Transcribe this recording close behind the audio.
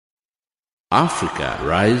Africa,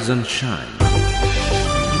 rise and shine.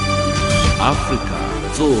 Africa,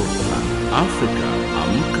 zorka. Africa,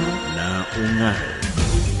 amka na ung'are.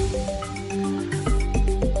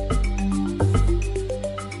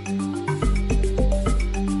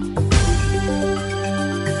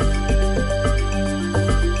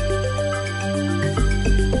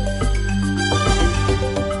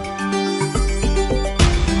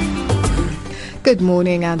 Good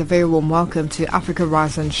morning and a very warm welcome to Africa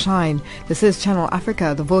Rise and Shine. This is Channel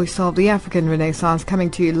Africa, the voice of the African Renaissance,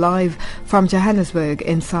 coming to you live from Johannesburg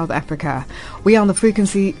in South Africa. We are on the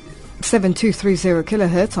frequency 7230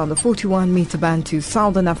 kilohertz on the 41 meter band to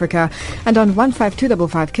Southern Africa and on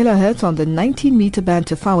 15255 kilohertz on the 19 meter band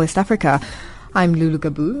to Far West Africa. I'm Lulu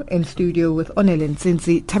Gabu in studio with Onelin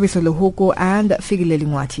Zinzi, Tabiso Lohoko and Figileli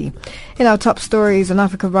Mwati. In our top stories on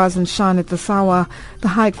Africa Rise and Shine at the Sawa, the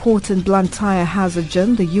High Court in Blantyre has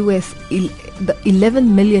adjourned the $11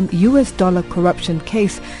 million corruption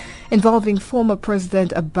case involving former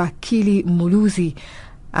President Bakili Muluzi,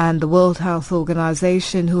 and the World Health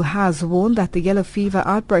Organization, who has warned that the yellow fever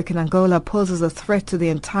outbreak in Angola poses a threat to the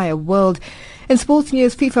entire world. In sports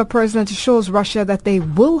news, FIFA president assures Russia that they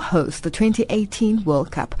will host the 2018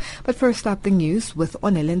 World Cup. But first up, the news with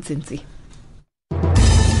Onelin Zinzi.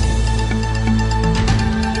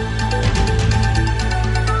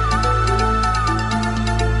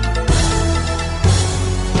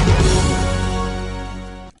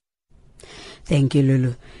 Thank you,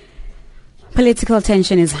 Lulu. Political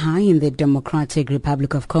tension is high in the Democratic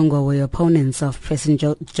Republic of Congo, where opponents of President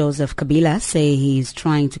Joseph Kabila say he is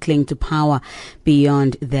trying to cling to power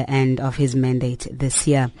beyond the end of his mandate this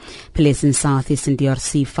year. Police in southeastern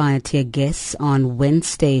DRC fired tear gas on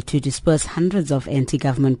Wednesday to disperse hundreds of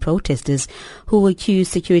anti-government protesters who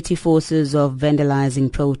accused security forces of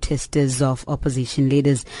vandalizing protesters of opposition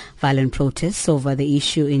leaders. Violent protests over the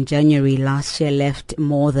issue in January last year left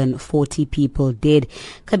more than 40 people dead.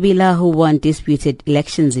 Kabila, who won disputed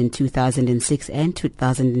elections in 2006 and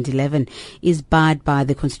 2011, is barred by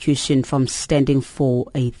the constitution from standing for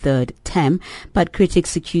a third term, but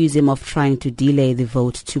critics accuse him of trying to delay the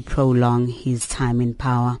vote to prolong his time in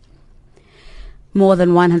power. More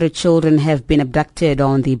than 100 children have been abducted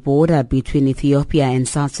on the border between Ethiopia and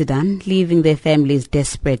South Sudan, leaving their families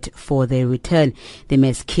desperate for their return. The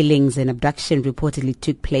mass killings and abduction reportedly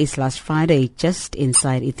took place last Friday just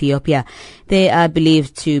inside Ethiopia. They are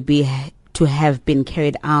believed to have been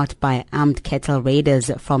carried out by armed cattle raiders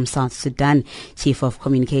from South Sudan. Chief of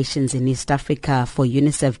Communications in East Africa for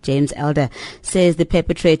UNICEF, James Elder, says the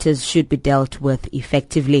perpetrators should be dealt with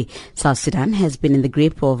effectively. South Sudan has been in the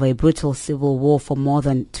grip of a brutal civil war for more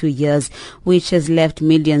than 2 years, which has left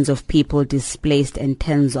millions of people displaced and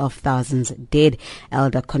tens of thousands dead.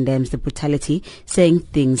 Elder condemns the brutality, saying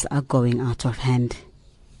things are going out of hand.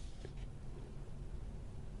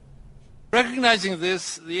 Recognizing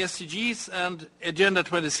this, the SDGs and Agenda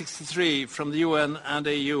 2063 from the UN and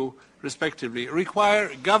AU, respectively,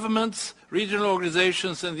 require governments, regional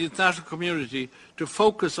organizations and the international community to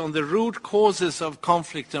focus on the root causes of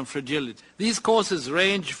conflict and fragility. These causes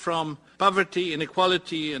range from poverty,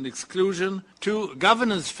 inequality and exclusion to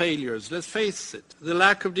governance failures, let's face it, the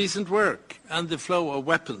lack of decent work and the flow of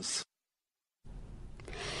weapons.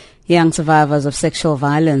 Young survivors of sexual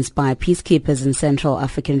violence by peacekeepers in Central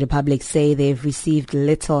African Republic say they've received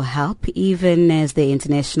little help, even as the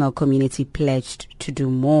international community pledged to do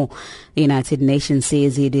more. The United Nations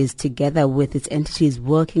says it is, together with its entities,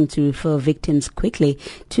 working to refer victims quickly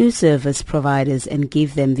to service providers and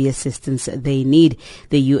give them the assistance they need.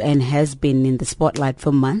 The UN has been in the spotlight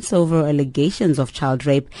for months over allegations of child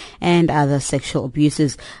rape and other sexual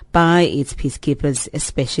abuses by its peacekeepers,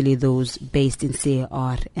 especially those based in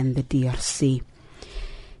CAR and the DRC.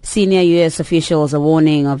 Senior U.S. officials are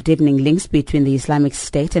warning of deepening links between the Islamic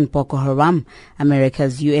State and Boko Haram.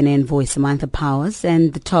 America's UN envoy Samantha Powers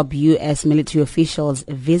and the top U.S. military officials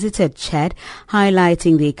visited Chad,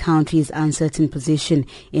 highlighting the country's uncertain position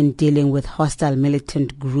in dealing with hostile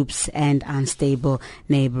militant groups and unstable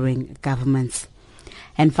neighboring governments.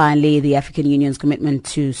 And finally, the African Union's commitment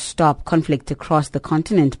to stop conflict across the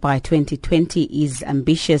continent by 2020 is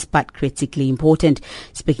ambitious but critically important.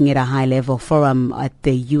 Speaking at a high-level forum at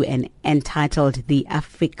the UN entitled The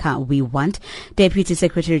Africa We Want, Deputy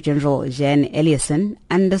Secretary General Jean Eliasson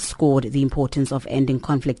underscored the importance of ending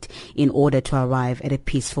conflict in order to arrive at a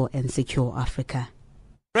peaceful and secure Africa.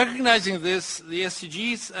 Recognizing this, the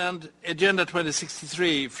SDGs and Agenda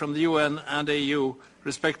 2063 from the UN and AU,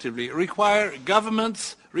 respectively, require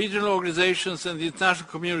governments, regional organizations and the international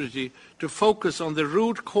community to focus on the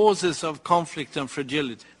root causes of conflict and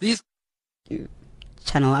fragility.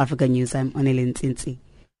 Channel Africa News, I'm Onelin Zinzi.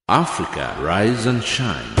 Africa, rise and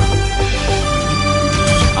shine.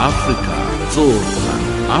 Africa, zorka.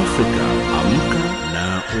 Africa, amka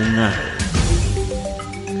na ung'are.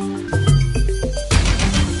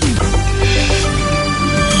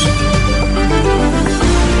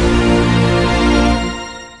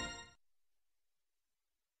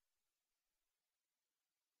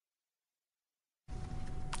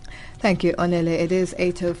 Thank you, Onele. It is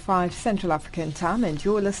 8:05 Central African Time and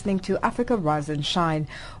you're listening to Africa Rise and Shine.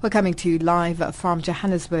 We're coming to you live from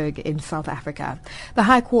Johannesburg in South Africa. The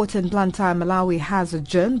High Court in Blantyre, Malawi has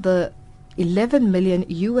adjourned the $11 million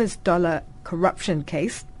corruption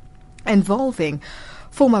case involving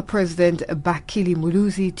former President Bakili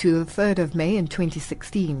Muluzi to the 3rd of May in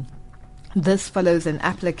 2016. This follows an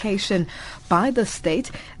application by the state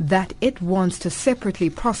that it wants to separately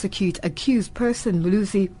prosecute accused person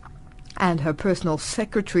Muluzi and her personal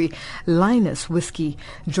secretary, Linus Whiskey.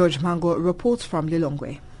 George Mango reports from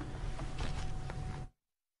Lilongwe.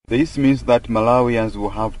 This means that Malawians will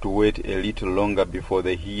have to wait a little longer before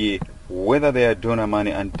they hear whether their donor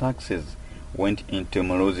money and taxes went into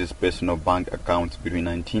Muluzi's personal bank accounts between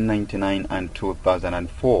 1999 and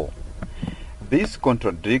 2004. This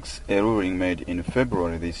contradicts a ruling made in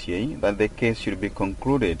February this year that the case should be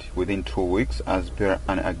concluded within 2 weeks as per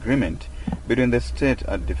an agreement between the state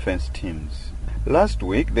and defense teams. Last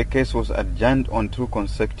week, the case was adjourned on 2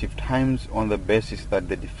 consecutive times on the basis that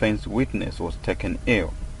the defense witness was taken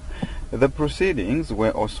ill. The proceedings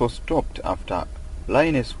were also stopped after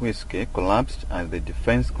Linus Whiskey collapsed as the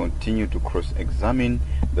defense continued to cross-examine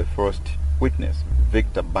the first witness,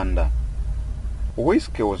 Victor Banda.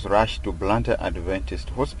 Whiskey was rushed to Blantyre Adventist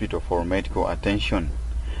Hospital for medical attention.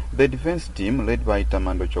 The defense team, led by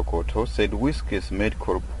Tamando Chokoto, said Whiskey's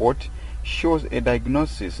medical report shows a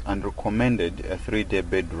diagnosis and recommended a 3-day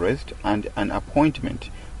bed rest and an appointment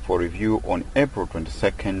for review on April 22,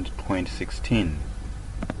 2016.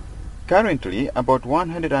 Currently, about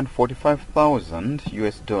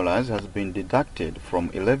 $145,000 has been deducted from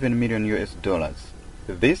 $11 million.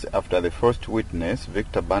 This after the first witness,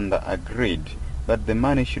 Victor Banda, agreed that the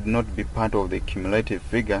money should not be part of the cumulative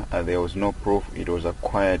figure as there was no proof it was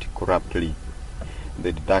acquired corruptly.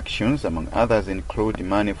 The deductions, among others, include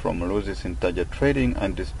money from Muluzi's Intaja Trading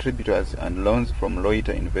and distributors and loans from Loita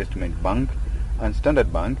Investment Bank and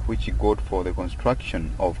Standard Bank, which he got for the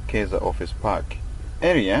construction of Keza Office Park.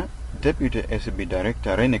 Earlier, Deputy SB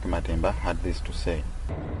Director Renek Matemba had this to say.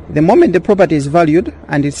 The moment the property is valued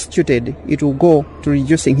and it's instituted, it will go to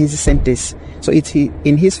reducing his sentence. So it's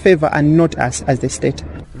in his favor and not us as the state.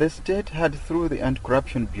 The state had, through the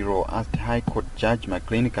Anti-Corruption Bureau, asked High Court Judge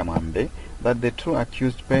McLean Kamambe that the 2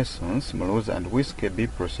 accused persons, Muluzi and Whiskey, be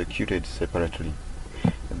prosecuted separately.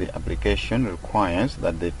 The application requires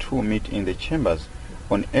that the 2 meet in the chambers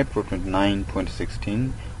on April 29,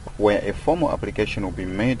 2016, where a formal application will be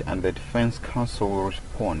made and the defense counsel will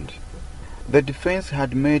respond. The defense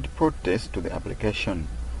had made protests to the application.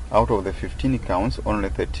 Out of the 15 counts, only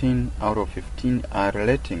 13 out of 15 are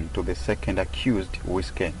relating to the second accused,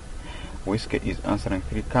 Whiskey. Whiskey is answering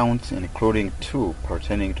 3 counts, including 2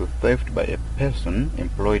 pertaining to theft by a person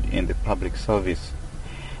employed in the public service.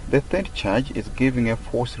 The 3rd charge is giving a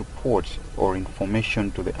false report or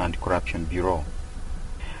information to the Anti-Corruption Bureau.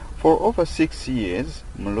 For over 6 years,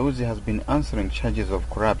 Muluzi has been answering charges of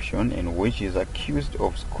corruption in which he is accused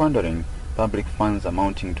of squandering public funds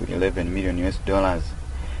amounting to $11 million.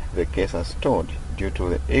 The case has stalled due to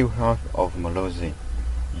the ill health of Muluzi.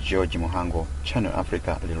 George Muhango, Channel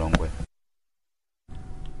Africa, Lilongwe.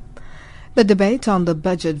 The debate on the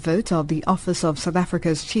budget vote of the Office of South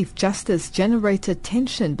Africa's Chief Justice generated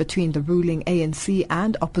tension between the ruling ANC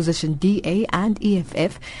and opposition DA and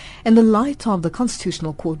EFF in the light of the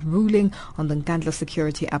Constitutional Court ruling on the Nkandla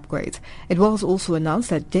security upgrade. It was also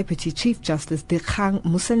announced that Deputy Chief Justice Dikgang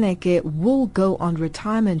Moseneke will go on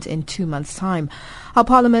retirement in 2 months' time. Our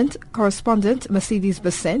Parliament correspondent Mercedes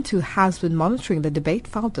Besent, who has been monitoring the debate,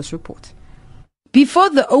 filed this report. Before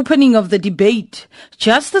the opening of the debate,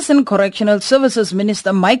 Justice and Correctional Services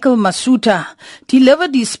Minister Michael Masuta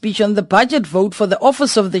delivered his speech on the budget vote for the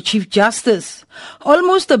Office of the Chief Justice.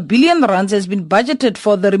 Almost R1 billion has been budgeted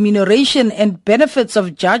for the remuneration and benefits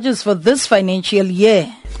of judges for this financial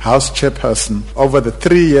year. House Chairperson, over the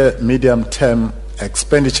 3-year medium-term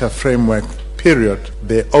expenditure framework period,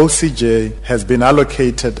 the OCJ has been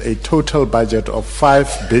allocated a total budget of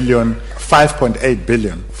 5.8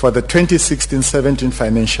 billion. For the 2016-17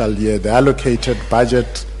 financial year, the allocated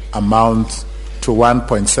budget amounts to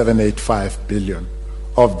 1.785 billion.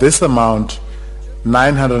 Of this amount,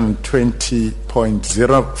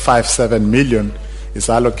 920.057 million is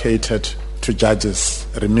allocated to judges'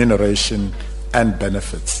 remuneration and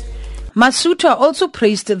benefits. Masuta also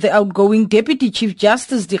praised the outgoing Deputy Chief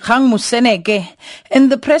Justice Dikgang Moseneke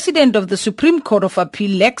and the President of the Supreme Court of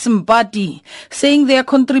Appeal Lex Mpati, saying their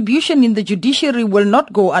contribution in the judiciary will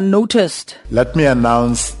not go unnoticed. Let me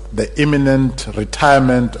announce the imminent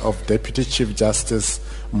retirement of Deputy Chief Justice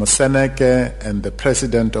Moseneke and the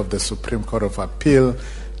President of the Supreme Court of Appeal,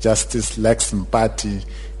 Justice Lex Mpati,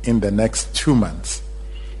 in the next 2 months.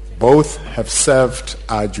 Both have served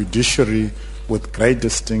our judiciary with great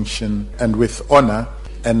distinction and with honor,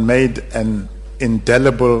 and made an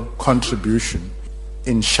indelible contribution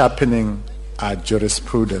in sharpening our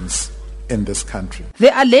jurisprudence in this country.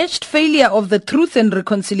 The alleged failure of the Truth and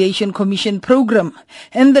Reconciliation Commission program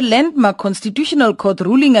and the landmark Constitutional Court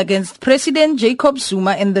ruling against President Jacob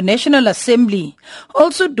Zuma and the National Assembly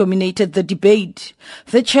also dominated the debate.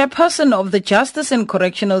 The chairperson of the Justice and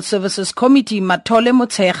Correctional Services Committee, Matole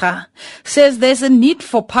Motshekga, says there's a need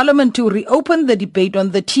for Parliament to reopen the debate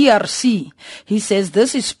on the TRC. He says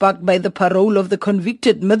this is sparked by the parole of the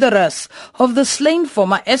convicted murderers of the slain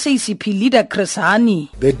former SACP leader Chris Hani.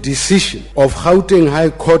 The decision of Gauteng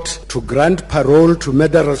High Court to grant parole to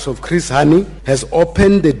murderers of Chris Hani has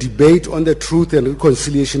opened the debate on the Truth and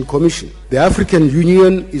Reconciliation Commission. The African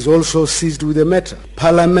Union is also seized with the matter.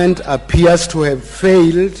 Parliament appears to have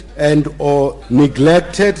failed and or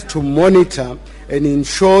neglected to monitor and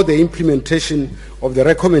ensure the implementation of the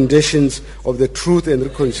recommendations of the Truth and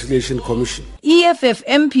Reconciliation Commission. EFF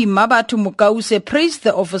MP Mabatu Mukause praised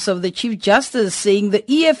the Office of the Chief Justice, saying the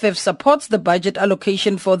EFF supports the budget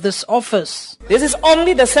allocation for this office. This is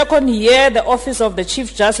only the second year the Office of the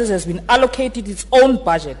Chief Justice has been allocated its own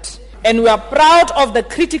budget. And we are proud of the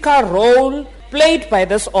critical role played by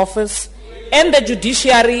this office and the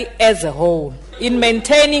judiciary as a whole in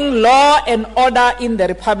maintaining law and order in the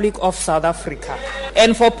Republic of South Africa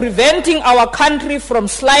and for preventing our country from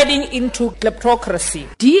sliding into kleptocracy.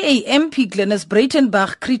 DA MP Glenis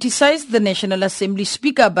Breitenbach criticized the National Assembly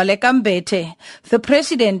Speaker Baleka Mbete, the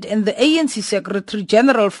President and the ANC Secretary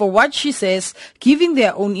General for what she says giving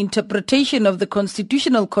their own interpretation of the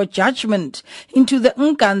Constitutional Court judgment into the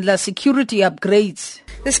Nkandla security upgrades.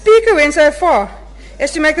 The Speaker went so far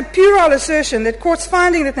as to make a puerile assertion that courts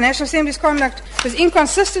finding that the National Assembly's conduct was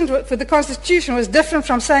inconsistent with the Constitution was different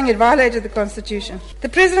from saying it violated the Constitution. The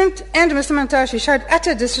President and Mr. Mantashe showed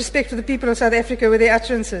utter disrespect for the people of South Africa with their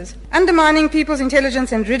utterances, undermining people's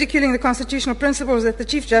intelligence and ridiculing the constitutional principles that the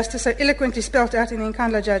Chief Justice so eloquently spelt out in the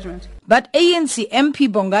Nkandla judgment. But ANC MP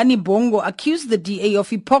Bongani Bongo accused the DA of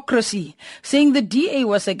hypocrisy, saying the DA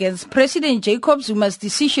was against President Jacob Zuma's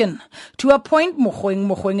decision to appoint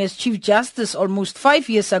Mogoeng as Chief Justice almost 5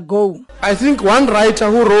 years ago. I think one writer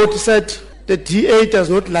who wrote said the DA does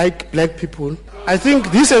not like black people. I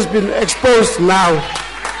think this has been exposed now,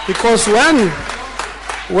 because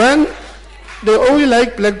when they only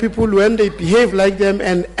like black people when they behave like them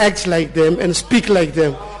and act like them and speak like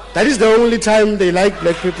them. That is the only time they like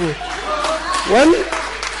black people.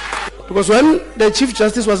 Because when the Chief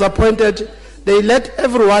Justice was appointed, they let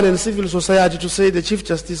everyone in civil society to say the Chief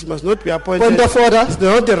Justice must not be appointed. Point of order. He's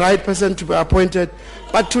not the right person to be appointed.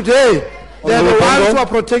 But today, they are the ones who are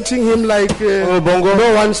protecting him like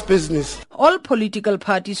no one's business. All political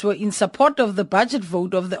parties were in support of the budget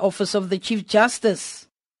vote of the Office of the Chief Justice.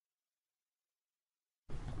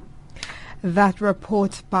 That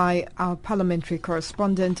report by our parliamentary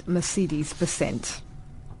correspondent Mercedes Besent.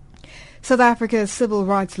 South Africa's civil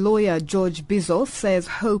rights lawyer George Bizos says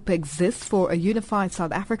hope exists for a unified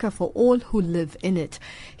South Africa for all who live in it.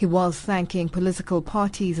 He was thanking political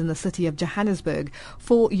parties in the city of Johannesburg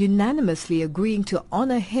for unanimously agreeing to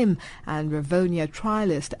honour him and Rivonia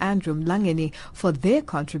trialist Andrew Mlangeni for their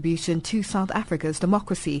contribution to South Africa's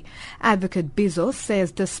democracy. Advocate Bizos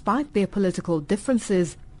says despite their political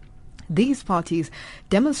differences, these parties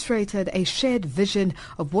demonstrated a shared vision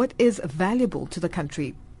of what is valuable to the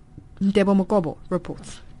country. Debo Mokobo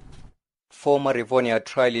reports. Former Rivonia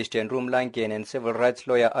trialist Andrew Mlangeni and civil rights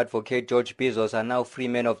lawyer advocate George Bizos are now free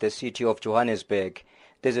men of the city of Johannesburg.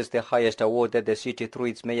 This is the highest award that the city through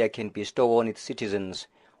its mayor can bestow on its citizens.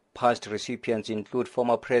 Past recipients include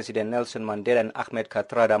former President Nelson Mandela and Ahmed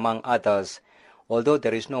Kathrada, among others. Although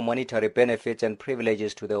there is no monetary benefits and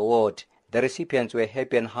privileges to the award, the recipients were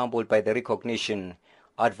happy and humbled by the recognition.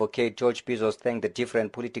 Advocate George Bizos thanked the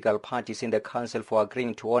different political parties in the council for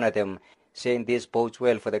agreeing to honor them, saying this bodes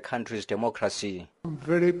well for the country's democracy. I'm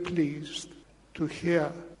very pleased to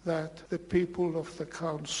hear that the people of the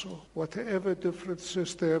council, whatever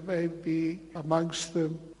differences there may be amongst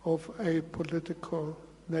them of a political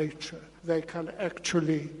nature, they can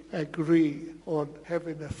actually agree on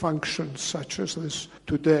having a function such as this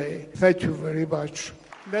today. Thank you very much.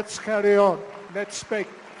 Let's carry on. Let's make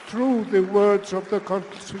true the words of the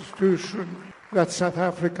Constitution that South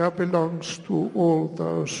Africa belongs to all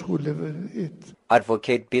those who live in it.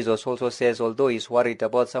 Advocate Bezos also says although he's worried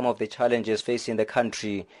about some of the challenges facing the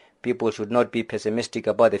country, people should not be pessimistic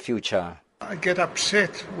about the future. I get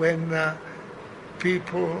upset when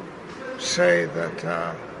people say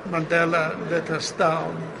that Mandela let us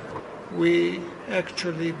down. We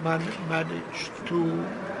actually managed to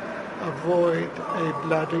avoid a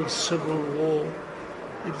bloody civil war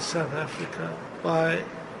in South Africa by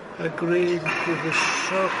agreeing to the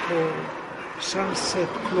so-called sunset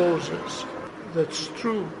clauses. That's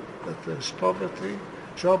true that there's poverty,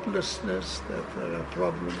 joblessness, that there are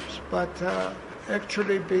problems, but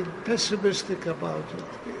actually being pessimistic about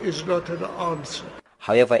it is not an answer.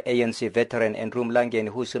 However, ANC veteran Andrew Mlangeni,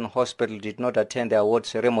 who's in hospital, did not attend the award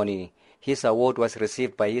ceremony. His award was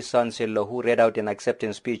received by his son Sello, who read out an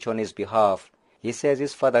acceptance speech on his behalf. He says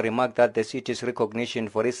his father remarked that the city's recognition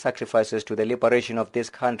for his sacrifices to the liberation of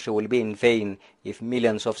this country will be in vain if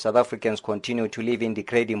millions of South Africans continue to live in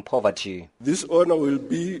degrading poverty. This honor will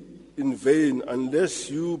be in vain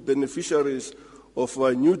unless you beneficiaries of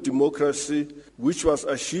our new democracy, which was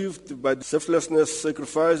achieved by selflessness,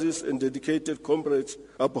 sacrifices and dedicated comrades,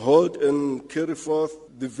 uphold and carry forth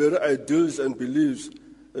the very ideals and beliefs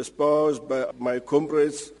espoused by my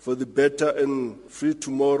comrades for the better and free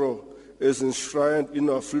tomorrow as enshrined in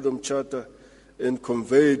our Freedom Charter and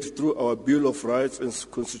conveyed through our Bill of Rights and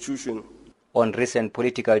Constitution. On recent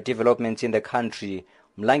political developments in the country,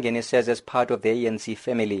 Mlangeni says as part of the ANC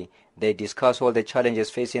family, they discuss all the challenges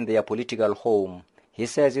facing their political home. He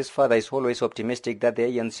says his father is always optimistic that the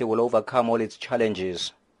ANC will overcome all its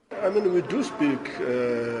challenges. I mean, we do speak.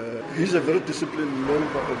 He's a very disciplined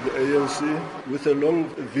member of the ANC with a long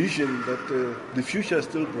vision that the future is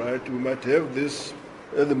still bright. We might have this,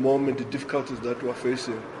 at the moment, the difficulties that we are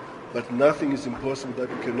facing, but nothing is impossible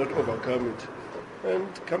that we cannot overcome it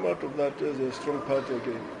and come out of that as a strong party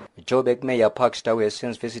again. Joburg Mayor Park Stawe has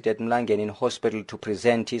since visited Mlangeni in hospital to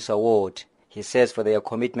present his award. He says for their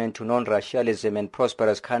commitment to non-racialism and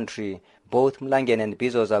prosperous country, both Mlangeni and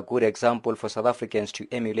Bezos are good examples for South Africans to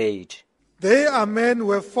emulate. They are men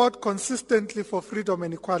who have fought consistently for freedom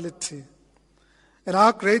and equality. And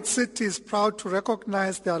our great city is proud to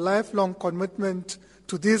recognize their lifelong commitment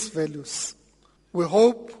to these values. We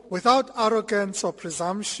hope, without arrogance or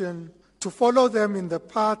presumption, to follow them in the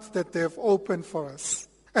path that they have opened for us,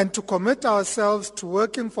 and to commit ourselves to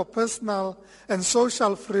working for personal and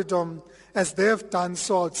social freedom as they have done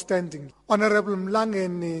so outstandingly. Honorable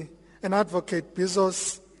Mlangeni and Advocate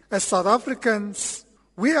Bezos, as South Africans,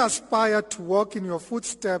 we aspire to walk in your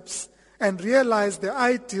footsteps and realize the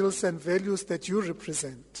ideals and values that you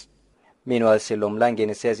represent. Meanwhile, Sello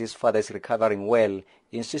Mlangeni says his father is recovering well,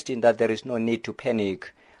 insisting that there is no need to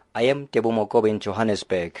panic. I am Tebo Mokobe in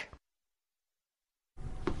Johannesburg.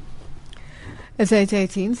 It's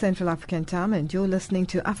 8:18 Central African Time and you're listening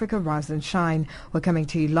to Africa Rise and Shine. We're coming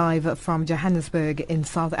to you live from Johannesburg in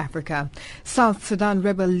South Africa. South Sudan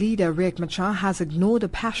rebel leader Riek Machar has ignored a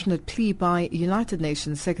passionate plea by United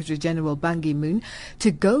Nations Secretary General Ban Ki-moon to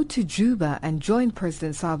go to Juba and join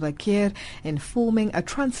President Salva Kiir in forming a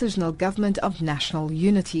transitional government of national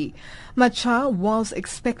unity. Machar was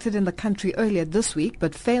expected in the country earlier this week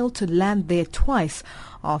but failed to land there twice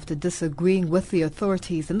after disagreeing with the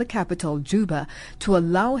authorities in the capital, Juba, to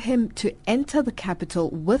allow him to enter the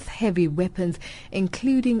capital with heavy weapons,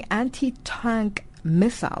 including anti-tank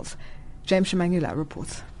missiles. James Shimangula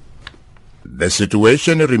reports. The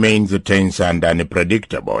situation remains tense and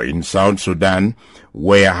unpredictable in South Sudan,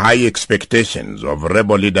 where high expectations of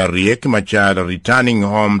rebel leader Riek Machar returning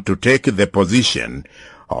home to take the position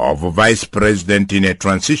of vice president in a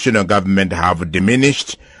transitional government have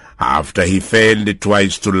diminished after he failed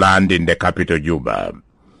twice to land in the capital, Juba.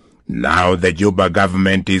 Now the Juba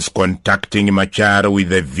government is contacting Machar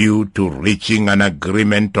with a view to reaching an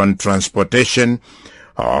agreement on transportation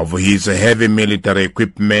of his heavy military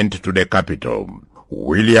equipment to the capital.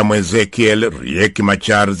 William Ezekiel, Riek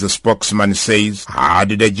Machar's spokesman, says had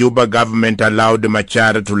the Juba government allowed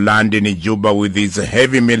Machar to land in Juba with his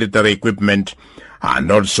heavy military equipment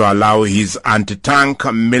and also allow his anti-tank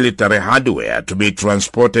military hardware to be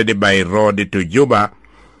transported by road to Juba,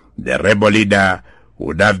 the rebel leader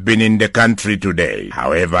would have been in the country today.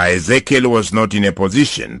 However, Ezekiel was not in a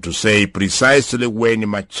position to say precisely when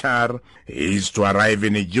Machar is to arrive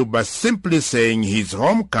in Juba, simply saying his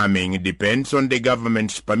homecoming depends on the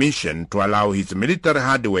government's permission to allow his military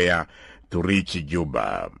hardware to reach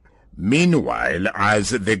Juba. Meanwhile,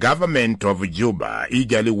 as the government of Juba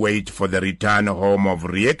eagerly wait for the return home of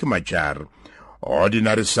Riek Machar,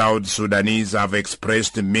 Ordinary South Sudanese have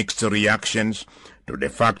expressed mixed reactions to the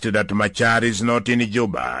fact that Machar is not in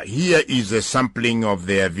Juba. Here is a sampling of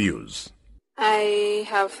their views. I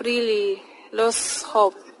have really lost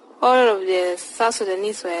hope. All of the South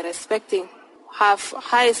Sudanese were have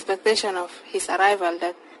high expectation of his arrival,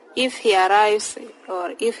 that if he arrives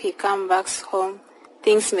or if he comes back home,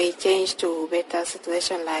 things may change to better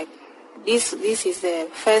situation. Like this is the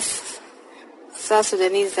first South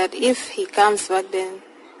Sudanese that if he comes back, then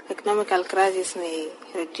economical crisis may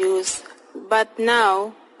reduce. But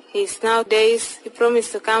now, he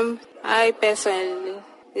promised to come. I personally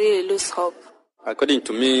really lose hope. According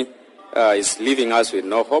to me, he's leaving us with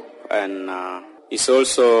no hope, and it's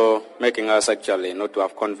also making us actually not to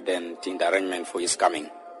have confidence in the arrangement for his coming.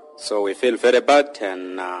 So we feel very bad,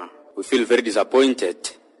 and we feel very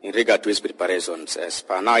disappointed in regard to his preparations. As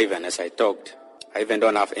per now, even as I talked, I even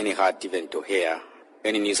don't have any heart even to hear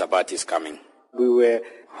any news about his coming. We were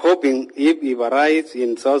hoping if he arrives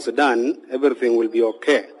in South Sudan, everything will be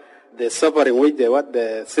okay. The suffering which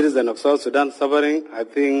the citizens of South Sudan suffering, I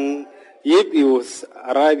think if he was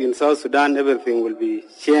arrived in South Sudan, everything will be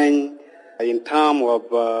changed in terms of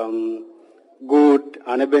good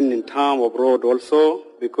and even in terms of road also,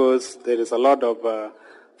 because there is a lot of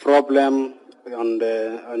problem on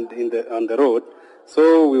the road.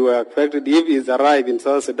 So we were expected if he's arrived in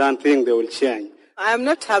South Sudan, things they will change. I am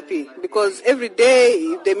not happy because every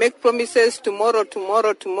day they make promises tomorrow,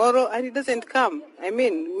 and it doesn't come. I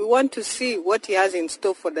mean, we want to see what he has in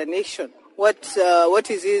store for the nation. What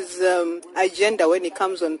is his agenda when he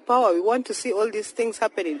comes on power? We want to see all these things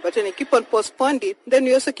happening. But when you keep on postponing it, then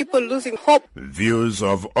we also keep on losing hope. Views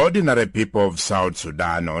of ordinary people of South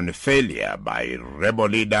Sudan on failure by rebel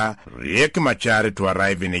leader Riek Machar to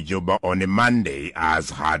arrive in Juba on Monday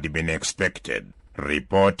as had been expected.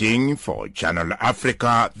 Reporting for Channel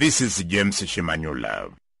Africa, this is James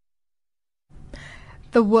Shimanyula.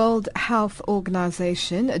 The World Health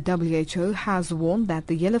Organization, WHO, has warned that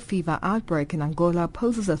the yellow fever outbreak in Angola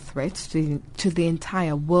poses a threat to the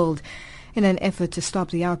entire world. In an effort to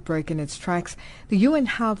stop the outbreak in its tracks, the UN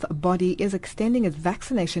health body is extending its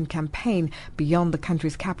vaccination campaign beyond the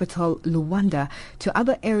country's capital, Luanda, to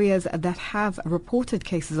other areas that have reported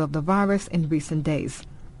cases of the virus in recent days.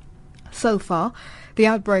 So far, the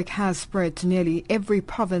outbreak has spread to nearly every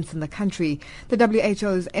province in the country. The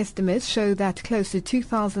WHO's estimates show that close to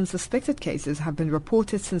 2,000 suspected cases have been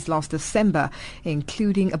reported since last December,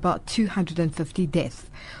 including about 250 deaths.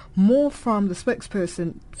 More from the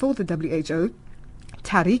spokesperson for the WHO,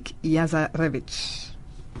 Tariq Yazarevich.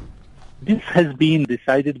 This has been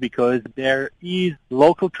decided because there is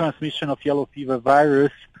local transmission of yellow fever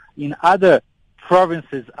virus in other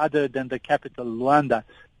provinces other than the capital, Luanda.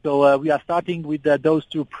 So we are starting with those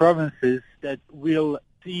two provinces that will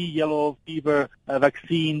see yellow fever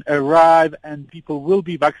vaccine arrive and people will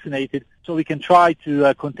be vaccinated, so we can try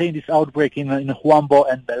to contain this outbreak in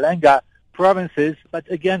Huambo and Belenga provinces. But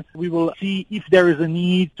again, we will see if there is a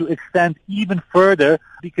need to extend even further,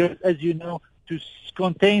 because as you know, to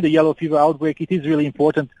contain the yellow fever outbreak, it is really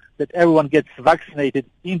important that everyone gets vaccinated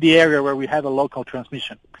in the area where we have a local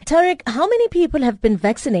transmission. Tariq, how many people have been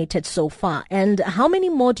vaccinated so far, and how many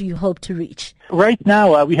more do you hope to reach? Right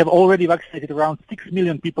now, we have already vaccinated around 6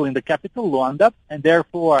 million people in the capital, Luanda, and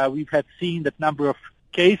therefore we have seen that number of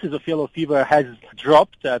cases of yellow fever has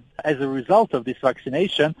dropped as a result of this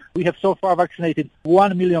vaccination. We have so far vaccinated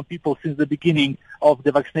 1 million people since the beginning of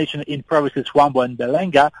the vaccination in provinces Huambo and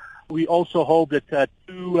Belenga. We also hope that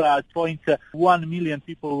 2.1 million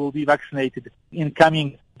people will be vaccinated in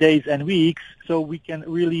coming days and weeks, so we can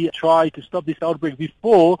really try to stop this outbreak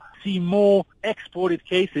before see more exported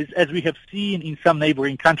cases, as we have seen in some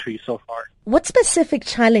neighboring countries so far. What specific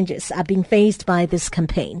challenges are being faced by this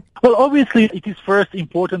campaign? Well, obviously, it is first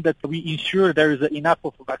important that we ensure there is enough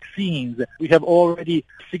of vaccines. We have already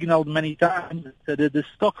signaled many times that the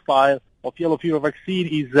stockpile of yellow fever vaccine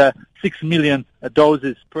is 6 million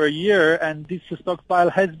doses per year, and this stockpile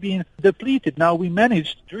has been depleted. Now, we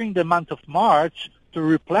managed during the month of March to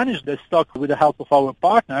replenish the stock with the help of our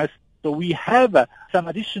partners. So we have some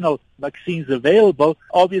additional vaccines available.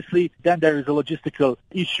 Obviously, then there is a logistical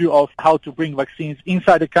issue of how to bring vaccines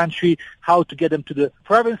inside the country, how to get them to the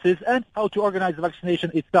provinces, and how to organize the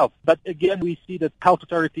vaccination itself. But again, we see that health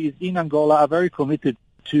authorities in Angola are very committed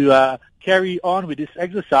to carry on with this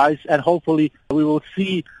exercise, and hopefully we will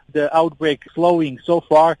see the outbreak slowing. So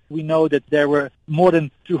far, we know that there were more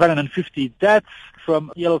than 250 deaths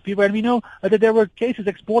from yellow fever, and we know that there were cases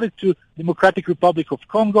exported to Democratic Republic of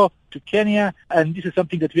Congo, to Kenya, and this is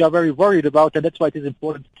something that we are very worried about, and that's why it is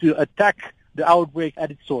important to attack the outbreak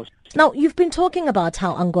at its source. Now, you've been talking about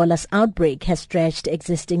how Angola's outbreak has stretched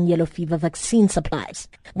existing yellow fever vaccine supplies.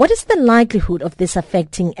 What is the likelihood of this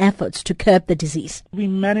affecting efforts to curb the disease? We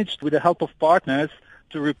managed, with the help of partners,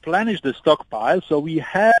 to replenish the stockpile, so we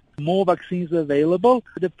have more vaccines available.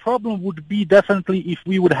 The problem would be definitely if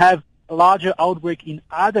we would have a larger outbreak in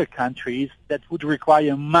other countries that would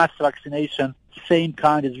require mass vaccination, same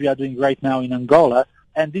kind as we are doing right now in Angola,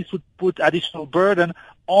 and this would put additional burden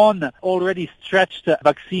on already stretched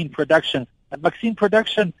vaccine production. Vaccine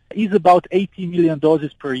production is about 80 million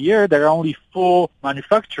doses per year. There are only 4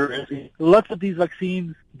 manufacturers. Lots of these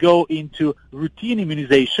vaccines go into routine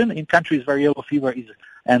immunization in countries where yellow fever is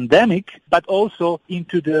endemic, but also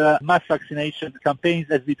into the mass vaccination campaigns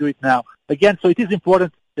as we do it now. Again, so it is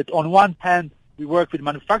important that on one hand, we work with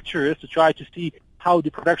manufacturers to try to see how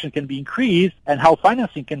the production can be increased and how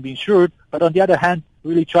financing can be ensured, but on the other hand,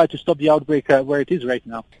 really try to stop the outbreak where it is right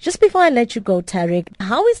now. Just before I let you go, Tariq,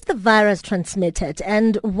 how is the virus transmitted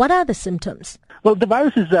and what are the symptoms? Well, the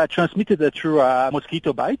virus is transmitted through a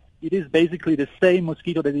mosquito bite. It is basically the same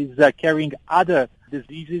mosquito that is carrying other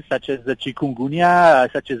diseases such as the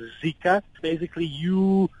chikungunya, such as Zika. Basically,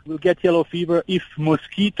 you will get yellow fever if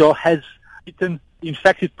mosquito has bitten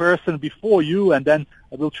infected person before you and then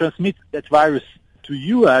will transmit that virus to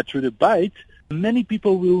you through the bite. Many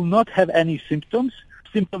people will not have any symptoms.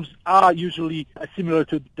 Symptoms are usually similar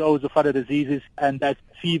to those of other diseases, and that's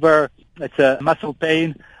fever, that's muscle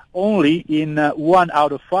pain. Only in 1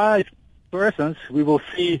 out of 5 persons we will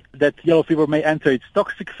see that yellow fever may enter its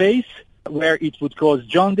toxic phase, where it would cause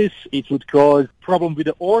jaundice, it would cause problem with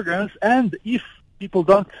the organs, and if people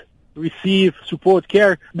don't receive support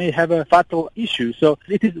care, may have a fatal issue. So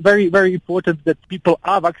it is very, very important that people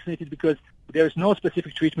are vaccinated because there is no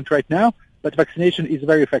specific treatment right now, but vaccination is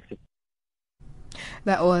very effective.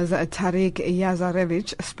 That was Tariq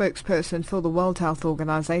Yazarevich, spokesperson for the World Health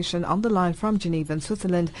Organization, on the line from Geneva,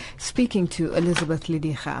 Switzerland, speaking to Elizabeth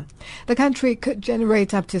Lidicha. The country could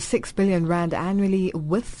generate up to 6 billion rand annually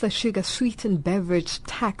with the sugar-sweetened beverage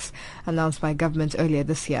tax announced by government earlier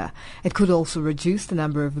this year. It could also reduce the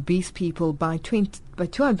number of obese people by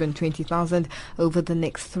 220,000 over the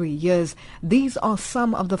next 3 years. These are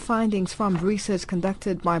some of the findings from research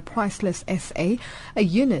conducted by Priceless SA, a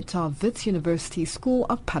unit of Wits University School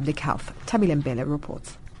of Public Health. Tabile Mbele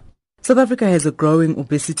reports. South Africa has a growing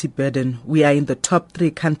obesity burden. We are in the top 3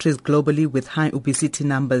 countries globally with high obesity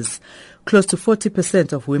numbers. Close to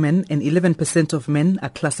 40% of women and 11% of men are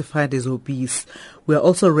classified as obese. We are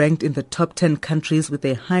also ranked in the top 10 countries with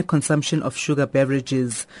a high consumption of sugar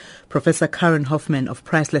beverages. Professor Karen Hoffman of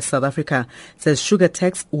Priceless South Africa says sugar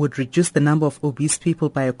tax would reduce the number of obese people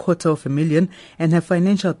by 250,000 and have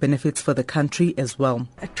financial benefits for the country as well.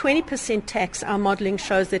 A 20% tax, our modelling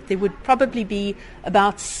shows that there would probably be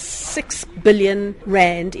about 6 billion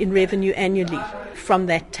rand in revenue annually from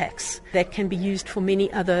that tax that can be used for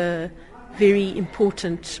many other very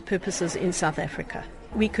important purposes in South Africa.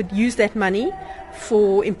 We could use that money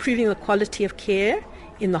for improving the quality of care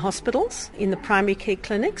in the hospitals, in the primary care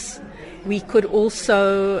clinics. We could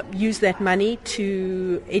also use that money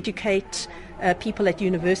to educate people at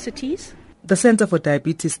universities. The Center for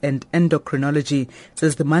Diabetes and Endocrinology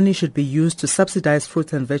says the money should be used to subsidize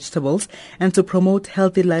fruits and vegetables and to promote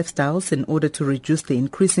healthy lifestyles in order to reduce the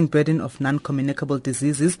increasing burden of non-communicable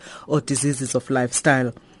diseases or diseases of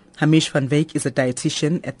lifestyle. Hamish van Wyk is a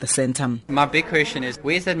dietitian at the center. My big question is,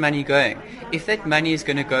 where's that money going? If that money is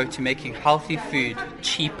going to go to making healthy food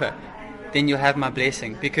cheaper, then you'll have my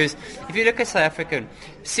blessing. Because if you look at South Africa,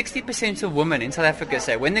 60% of women in South Africa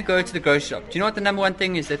say when they go to the grocery shop, do you know what the number one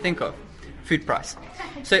thing is they think of? Food price.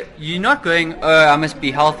 So you're not going, oh, I must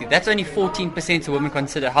be healthy. That's only 14% of women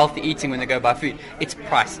consider healthy eating when they go buy food. It's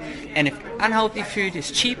price. And if unhealthy food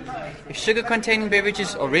is cheap, if sugar-containing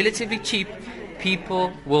beverages are relatively cheap,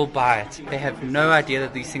 people will buy it. They have no idea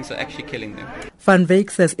that these things are actually killing them. Van Wyk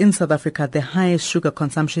says in South Africa the highest sugar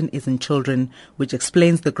consumption is in children, which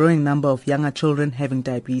explains the growing number of younger children having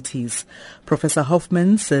diabetes. Professor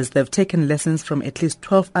Hoffman says they've taken lessons from at least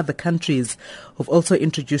 12 other countries who've also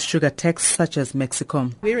introduced sugar tax, such as Mexico.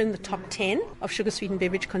 We're in the top 10 of sugar-sweetened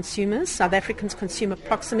beverage consumers. South Africans consume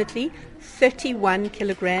approximately 31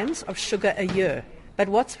 kilograms of sugar a year. But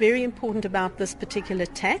what's very important about this particular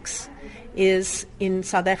tax is in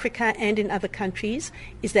South Africa and in other countries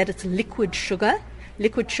is that it's liquid sugar.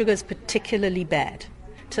 Liquid sugar is particularly bad.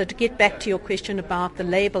 So to get back to your question about the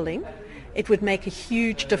labeling, it would make a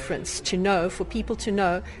huge difference for people to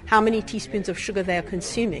know how many teaspoons of sugar they are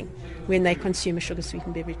consuming when they consume a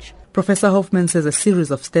sugar-sweetened beverage. Professor Hoffman says a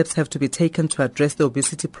series of steps have to be taken to address the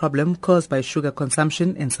obesity problem caused by sugar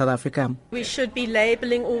consumption in South Africa. We should be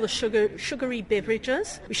labelling all the sugary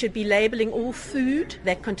beverages. We should be labelling all food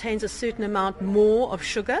that contains a certain amount more of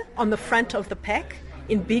sugar on the front of the pack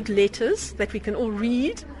in big letters that we can all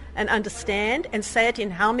read and understand, and say it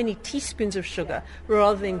in how many teaspoons of sugar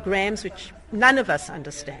rather than grams, which none of us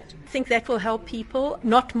understand. I think that will help people.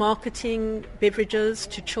 Not marketing beverages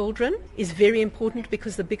to children is very important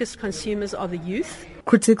because the biggest consumers are the youth.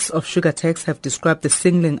 Critics of sugar tax have described the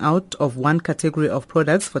singling out of one category of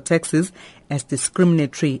products for taxes as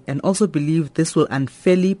discriminatory and also believe this will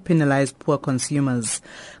unfairly penalize poor consumers.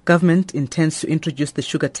 Government intends to introduce the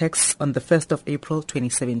sugar tax on the 1st of April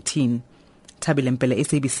 2017. Tabile Mpele,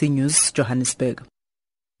 SABC News, Johannesburg.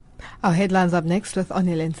 Our headlines up next with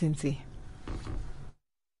Onele Nsinsi.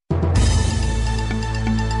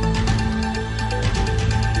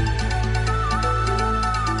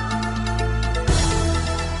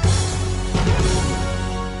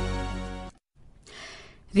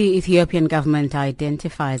 The Ethiopian government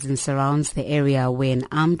identifies and surrounds the area where an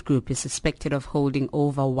armed group is suspected of holding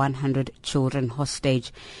over 100 children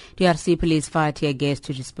hostage. DRC police fired tear gas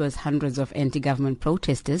to disperse hundreds of anti-government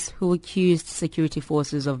protesters who accused security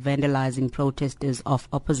forces of vandalizing protesters of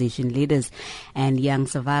opposition leaders. And young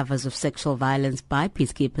survivors of sexual violence by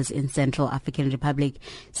peacekeepers in Central African Republic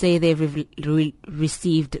say they've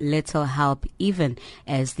received little help even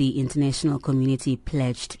as the international community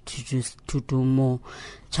pledged to do more.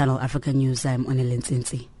 Channel Africa News, I'm Onele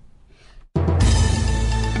Nsinsi.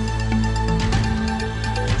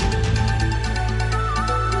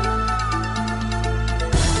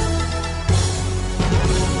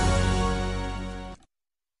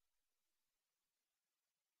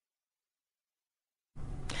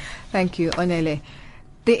 Thank you, Onele.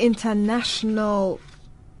 The International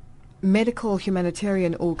Medical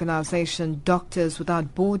Humanitarian Organization Doctors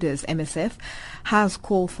Without Borders, MSF, has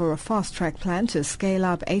called for a fast-track plan to scale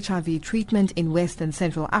up HIV treatment in West and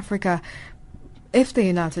Central Africa if the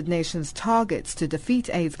United Nations targets to defeat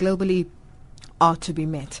AIDS globally are to be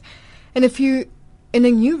met. In a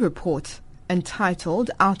new report entitled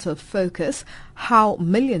Out of Focus, How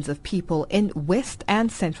Millions of People in West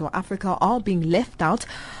and Central Africa Are Being Left Out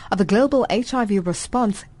of the Global HIV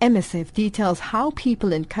Response, MSF details how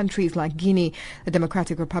people in countries like Guinea, the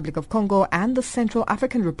Democratic Republic of Congo and the Central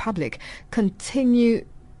African Republic continue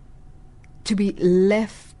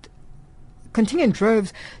in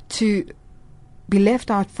droves to be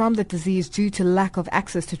left out from the disease due to lack of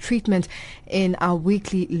access to treatment. In our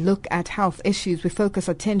weekly look at health issues, we focus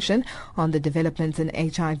attention on the developments in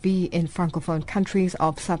HIV in Francophone countries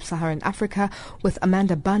of Sub-Saharan Africa with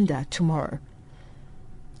Amanda Banda tomorrow.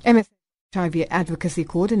 MSF HIV Advocacy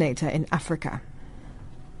Coordinator in Africa.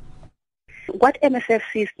 What MSF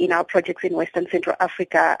sees in our projects in West and Central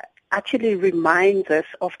Africa actually reminds us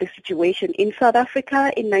of the situation in South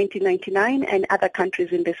Africa in 1999 and other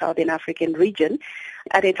countries in the Southern African region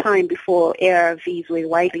at a time before ARVs were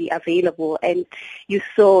widely available, and you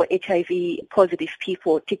saw HIV-positive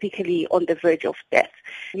people typically on the verge of death.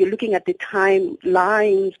 You're looking at the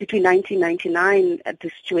timelines between 1999 at the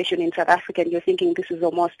situation in South Africa, and you're thinking this is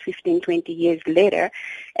almost 15, 20 years later.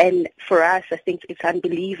 And for us, I think it's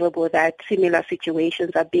unbelievable that similar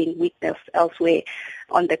situations are being witnessed elsewhere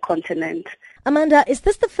on the continent. Amanda, is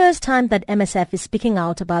this the first time that MSF is speaking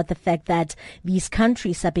out about the fact that these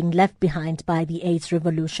countries are being left behind by the AIDS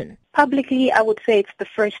revolution? Publicly, I would say it's the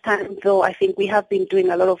first time, though I think we have been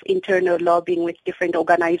doing a lot of internal lobbying with different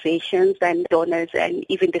organizations and donors and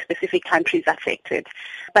even the specific countries affected.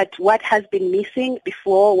 But what has been missing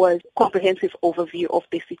before was comprehensive overview of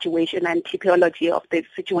the situation and typology of the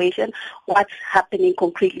situation, what's happening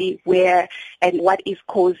concretely, where, and what is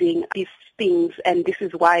causing these things, and this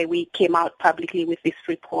is why we came out publicly with this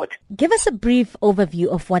report. Give us a brief overview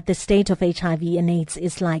of what the state of HIV and AIDS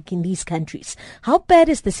is like in these countries. How bad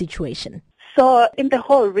is the situation? So in the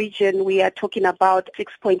whole region, we are talking about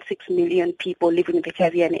 6.6 million people living with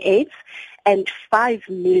HIV and AIDS, and 5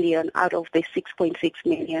 million out of the 6.6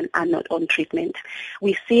 million are not on treatment.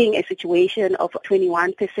 We're seeing a situation of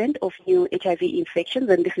 21% of new HIV infections,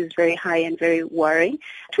 and this is very high and very worrying,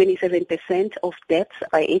 27% of deaths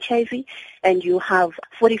by HIV, and you have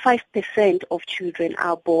 45% of children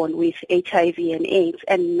are born with HIV and AIDS,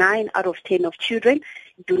 and 9 out of 10 of children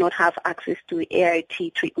do not have access to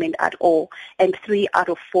ART treatment at all, and 3 out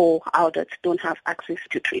of 4 adults don't have access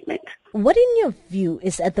to treatment. What, in your view,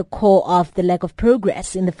 is at the core of the lack of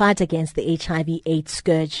progress in the fight against the HIV/AIDS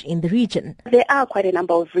scourge in the region? There are quite a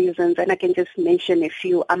number of reasons, and I can just mention a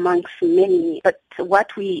few amongst many. But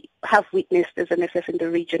What we have witnessed as MSF in the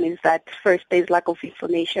region is that first there's lack of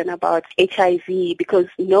information about HIV because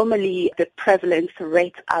normally the prevalence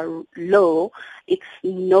rates are low. It's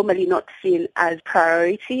normally not seen as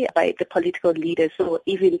priority by the political leaders. So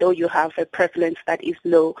even though you have a prevalence that is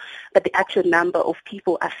low, but the actual number of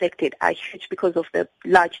people affected are huge because of the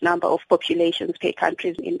large number of populations per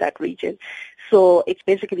countries in that region. So it's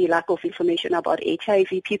basically lack of information about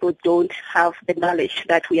HIV. People don't have the knowledge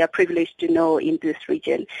that we are privileged to know in this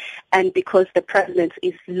region. And because the prevalence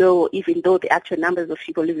is low, even though the actual numbers of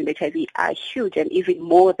people living with HIV are huge and even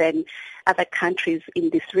more than other countries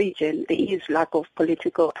in this region, there is lack of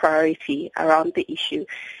political priority around the issue.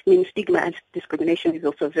 I mean, stigma and discrimination is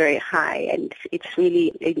also very high, and it's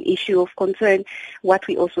really an issue of concern. What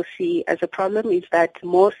we also see as a problem is that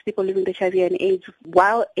most people living with HIV and AIDS,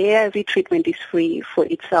 while ARV treatment is free for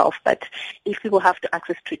itself, but if people have to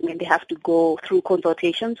access treatment, they have to go through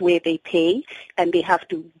consultations where they pay, and they have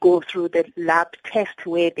to go through the lab test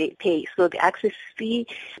where they pay. So the access fee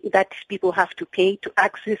that people have to pay to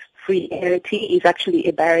access free ART is actually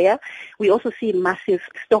a barrier. We also see massive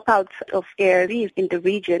stockouts of ARVs in the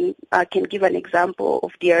region. I can give an example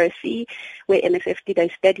of DRC, where MSF did a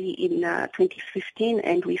study in 2015,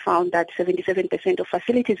 and we found that 77% of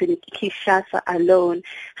facilities in Kinshasa alone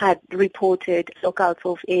had reported stockouts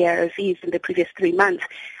of ARVs in the previous 3 months.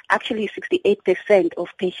 Actually, 68% of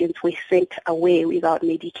patients were sent away without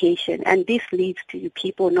medication, and this leads to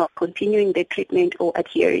people not continuing their treatment or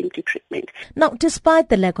adhering to treatment. Now, despite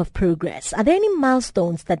the lack of progress, are there any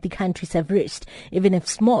milestones that the countries have reached, even if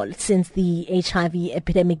small, since the HIV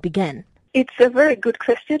epidemic began? It's a very good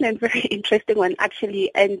question and very interesting one,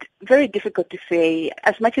 actually, and very difficult to say.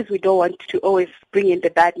 As much as we don't want to always bring in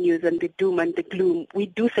the bad news and the doom and the gloom, we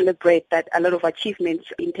do celebrate that a lot of achievements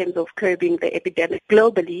in terms of curbing the epidemic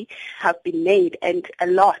globally have been made, and a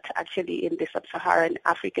lot, actually, in the sub-Saharan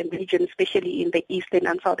African region, especially in the Eastern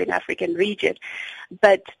and Southern African region.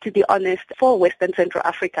 But to be honest, for Western Central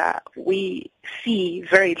Africa, we see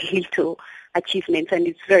very little achievements, and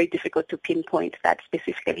it's very difficult to pinpoint that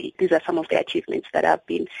specifically. These are some of the achievements that have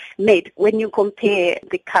been made. When you compare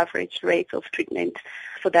the coverage rates of treatment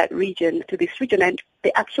for that region to this region and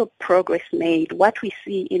the actual progress made, what we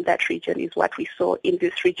see in that region is what we saw in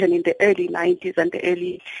this region in the early 90s and the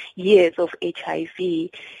early years of HIV.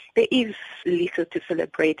 There is little to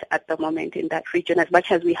celebrate at the moment in that region, as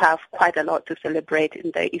much as we have quite a lot to celebrate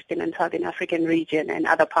in the Eastern and Southern African region and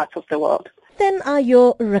other parts of the world. Then are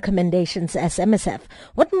your recommendations as MSF?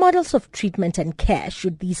 What models of treatment and care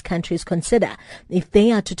should these countries consider if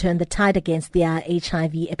they are to turn the tide against their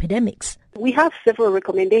HIV epidemics? We have several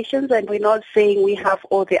recommendations, and we're not saying we have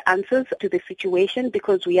all the answers to the situation,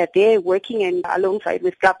 because we are there working and alongside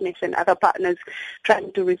with governments and other partners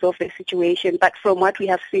trying to resolve the situation. But from what we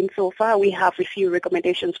have seen so far, we have a few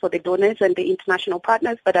recommendations for the donors and the international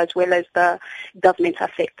partners, but as well as the governments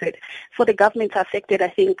affected. For the governments affected, I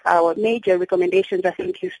think our major recommendations,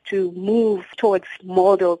 is to move towards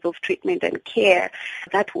models of treatment and care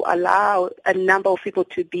that will allow a number of people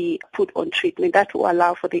to be put on treatment, that will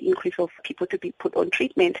allow for the increase of people to be put on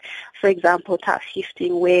treatment. For example, task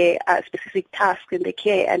shifting, where specific tasks in the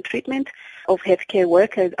care and treatment of healthcare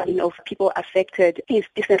workers and of people affected is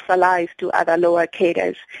decentralized to other lower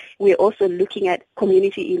cadres. We're also looking at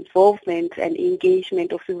community involvement and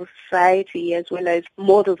engagement of civil society, as well as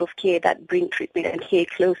models of care that bring treatment and care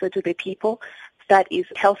closer to the people. That is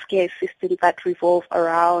healthcare systems that revolve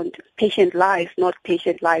around patient lives, not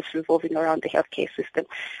patient lives revolving around the healthcare system.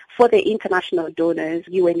 For the international donors,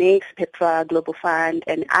 UNAIDS, PEPFAR, Global Fund,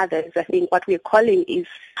 and others, I think what we're calling is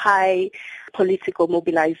high political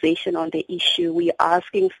mobilization on the issue. We are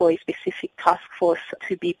asking for a specific task force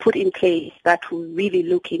to be put in place that will really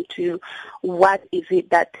look into what is it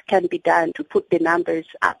that can be done to put the numbers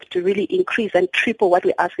up, to really increase and triple. What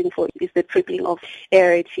we're asking for is the tripling of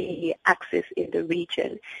ART access in the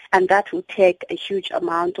region. And that will take a huge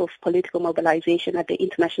amount of political mobilization at the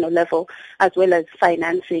international level, as well as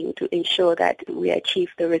financing to ensure that we achieve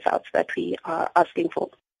the results that we are asking for.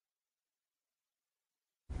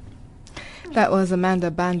 That was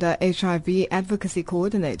Amanda Banda, HIV Advocacy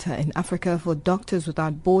Coordinator in Africa for Doctors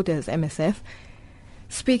Without Borders, MSF,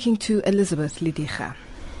 speaking to Elizabeth Lidicha.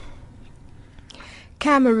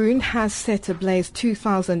 Cameroon has set ablaze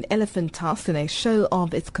 2,000 elephant tusks in a show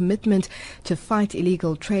of its commitment to fight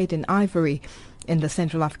illegal trade in ivory in the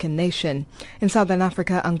Central African nation. In Southern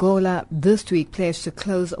Africa, Angola this week pledged to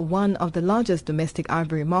close one of the largest domestic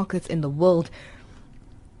ivory markets in the world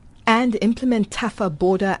and implement tougher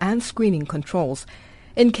border and screening controls.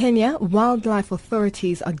 In Kenya, wildlife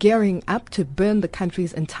authorities are gearing up to burn the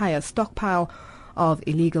country's entire stockpile of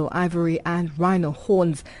illegal ivory and rhino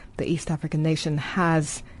horns. The East African nation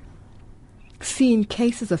has seen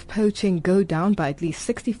cases of poaching go down by at least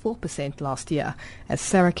 64% last year, as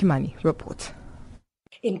Sarah Kimani reports.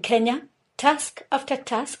 In Kenya, task after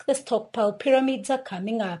task, the stockpile pyramids are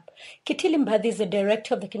coming up. Kitili Mbadi is the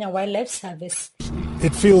director of the Kenya Wildlife Service.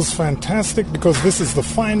 It feels fantastic because this is the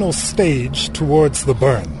final stage towards the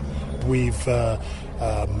burn. We've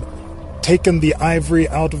taken the ivory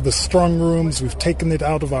out of the strong rooms, we've taken it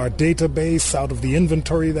out of our database, out of the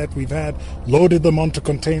inventory that we've had, loaded them onto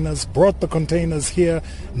containers, brought the containers here.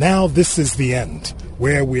 Now this is the end,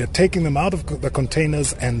 where we are taking them out of the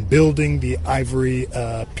containers and building the ivory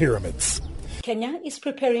pyramids. Kenya is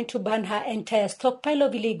preparing to burn her entire stockpile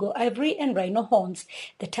of illegal ivory and rhino horns.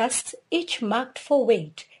 The tusks, each marked for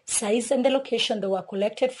weight, size and the location they were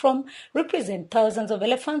collected from, represent thousands of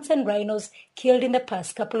elephants and rhinos killed in the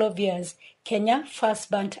past couple of years. Kenya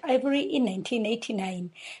first burnt ivory in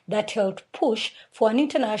 1989. That helped push for an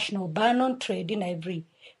international ban on trade in ivory.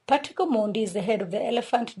 Patrick Omondi is the head of the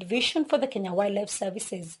Elephant Division for the Kenya Wildlife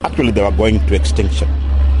Services. Actually, they were going to extinction.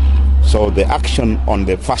 So the action on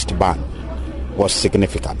the first ban was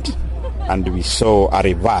significant. And we saw a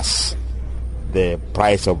reverse. The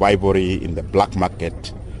price of ivory in the black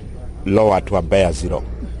market lower to a bare zero,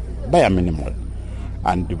 bare minimal.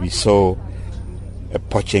 And we saw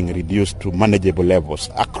poaching reduced to manageable levels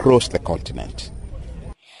across the continent.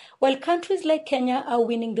 While countries like Kenya are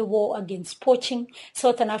winning the war against poaching,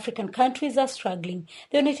 Southern African countries are struggling.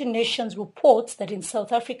 The United Nations reports that in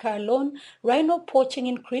South Africa alone, rhino poaching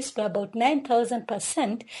increased by about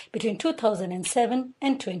 9,000% between 2007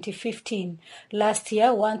 and 2015. Last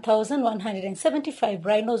year, 1,175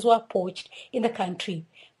 rhinos were poached in the country.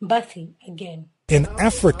 Mbathi again. In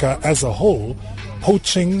Africa as a whole,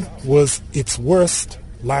 poaching was its worst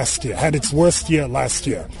last year, had its worst year last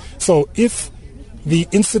year. So if the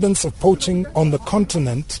incidence of poaching on the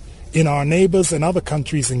continent in our neighbors and other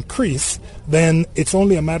countries increase, then it's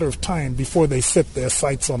only a matter of time before they set their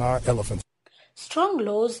sights on our elephants. Strong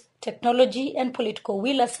laws, technology and political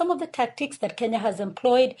will are some of the tactics that Kenya has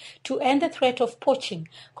employed to end the threat of poaching.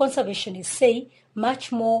 Conservationists say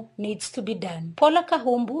much more needs to be done. Paula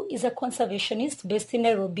Kahumbu is a conservationist based in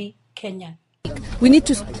Nairobi, Kenya. We need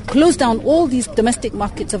to close down all these domestic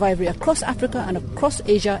markets of ivory across Africa and across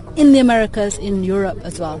Asia, in the Americas, in Europe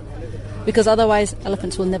as well, because otherwise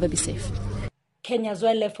elephants will never be safe. Kenya's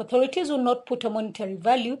wildlife authorities will not put a monetary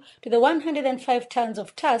value to the 105 tons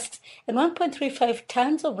of tusks and 1.35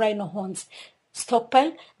 tons of rhino horns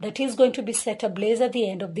stockpile that is going to be set ablaze at the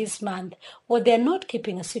end of this month. What they are not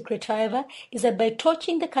keeping a secret, however, is that by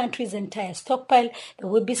torching the country's entire stockpile, they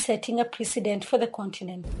will be setting a precedent for the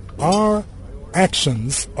continent. Our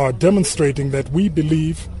actions are demonstrating that we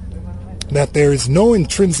believe that there is no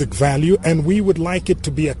intrinsic value, and we would like it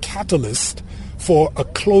to be a catalyst for a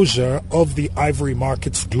closure of the ivory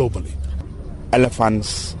markets globally.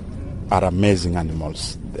 Elephants are amazing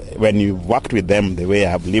animals. When you've worked with them the way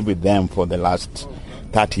I have lived with them for the last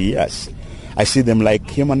 30 years, I see them like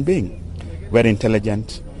human beings, very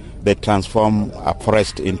intelligent. They transform a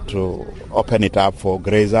forest into, open it up for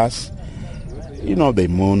grazers. You know, they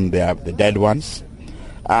moon the dead ones.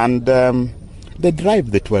 And they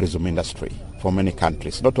drive the tourism industry for many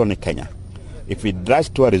countries, not only Kenya. If it drives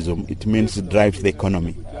tourism, it means it drives the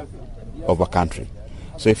economy of a country.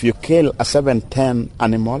 So if you kill a 7-10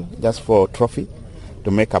 animal just for trophy, to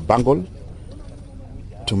make a bangle,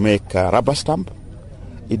 to make a rubber stamp,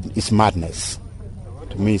 it is madness.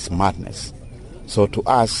 To me, it's madness. So to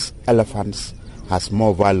us, elephants has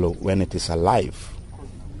more value when it is alive.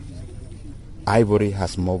 Ivory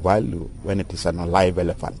has more value when it is an alive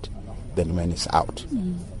elephant than when it's out.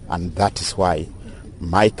 And that is why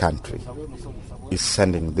my country is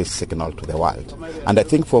sending this signal to the world. And I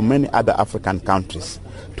think for many other African countries,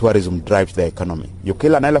 tourism drives the economy. You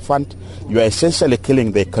kill an elephant, you are essentially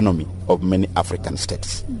killing the economy of many African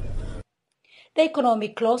states. The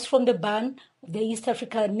economic loss from the ban of the East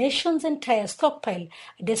African nation's entire stockpile,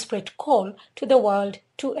 a desperate call to the world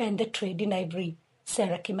to end the trade in ivory.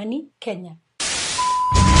 Sarah Kimani, Kenya.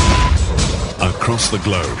 Across the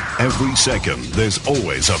globe, every second, there's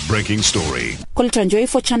always a breaking story. Colton Joy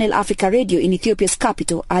for Channel Africa Radio in Ethiopia's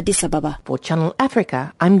capital, Addis Ababa. For Channel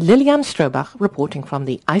Africa, I'm Lilian Strobach reporting from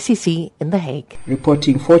the ICC in The Hague.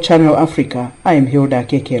 Reporting for Channel Africa, I am Hilda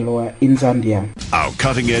Kekeloa in Zambia. Our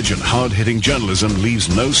cutting-edge and hard-hitting journalism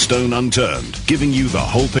leaves no stone unturned, giving you the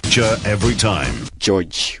whole picture every time.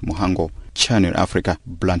 George Muhango, Channel Africa,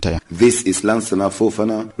 Blantyre. This is Lansana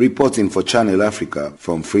Fofana reporting for Channel Africa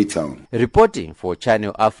from Freetown. Reporting for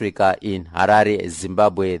Channel Africa in Harare,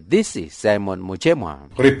 Zimbabwe, this is Simon Muchemwa.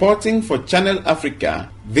 Reporting for Channel Africa,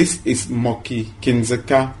 this is Moki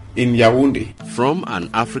Kinzeka in Yaoundé. From an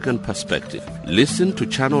African perspective, listen to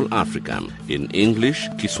Channel Africa in English,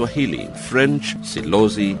 Kiswahili, French,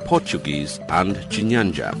 Silozi, Portuguese, and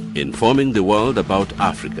Chinyanja, informing the world about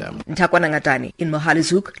Africa. Ntakwana Ngatani in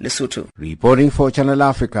Mohalizuk, Lesotho. Reporting for Channel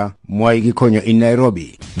Africa, Mwai Gikonyo in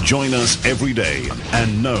Nairobi. Join us every day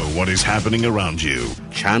and know what is happening around you.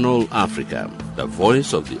 Channel Africa, the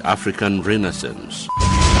voice of the African Renaissance.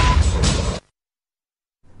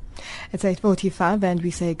 It's 8:45 and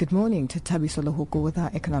we say good morning to Thabiso Lohoko with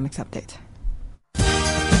our economics update.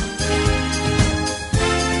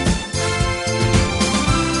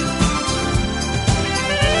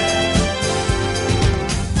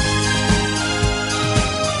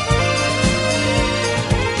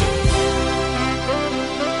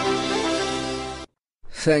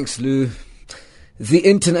 Thanks, Lou. The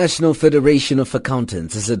International Federation of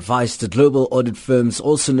Accountants has advised the global audit firms,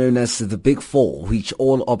 also known as the Big Four, which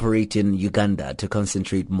all operate in Uganda, to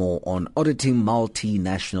concentrate more on auditing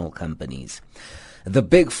multinational companies. The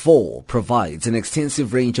Big Four provides an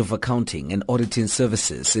extensive range of accounting and auditing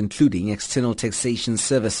services, including external taxation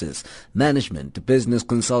services, management, business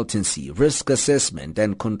consultancy, risk assessment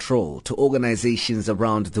and control to organizations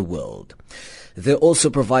around the world. They also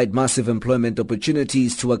provide massive employment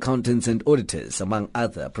opportunities to accountants and auditors, among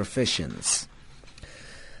other professions.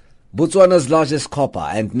 Botswana's largest copper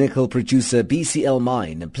and nickel producer, BCL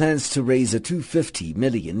Mine, plans to raise $250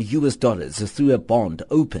 million through a bond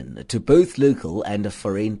open to both local and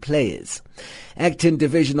foreign players. Acting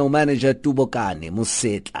Divisional Manager Tubokane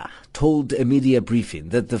Musetla told a media briefing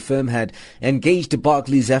that the firm had engaged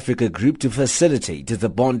Barclays Africa Group to facilitate the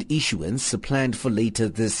bond issuance planned for later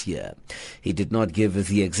this year. He did not give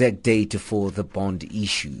the exact date for the bond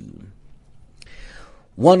issue.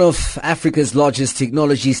 One of Africa's largest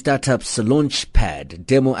technology startups, Launchpad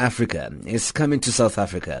Demo Africa, is coming to South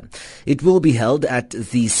Africa. It will be held at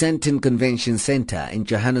the Sandton Convention Center in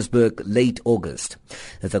Johannesburg late August.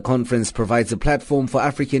 The conference provides a platform for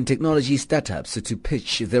African technology startups to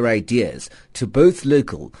pitch their ideas to both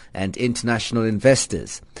local and international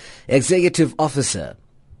investors. Executive Officer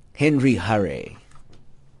Henry Harre.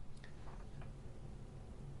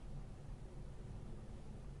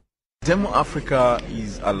 Demo Africa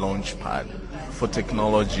is a launch pad for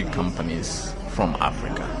technology companies from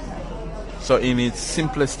Africa. So in its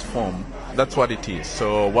simplest form, that's what it is.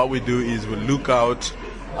 So what we do is we look out,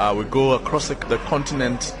 we go across the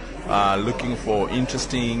continent looking for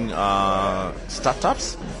interesting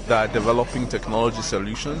startups that are developing technology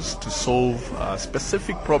solutions to solve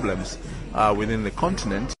specific problems within the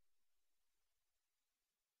continent.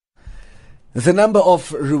 The number of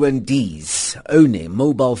Rwandese owning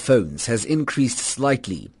mobile phones has increased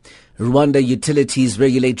slightly. Rwanda Utilities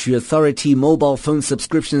Regulatory Authority mobile phone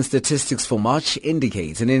subscription statistics for March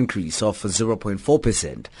indicate an increase of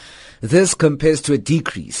 0.4%. This compares to a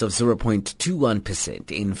decrease of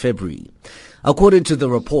 0.21% in February. According to the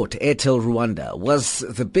report, Airtel Rwanda was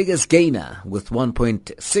the biggest gainer with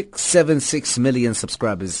 1.676 million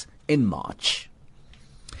subscribers in March.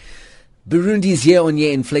 Burundi's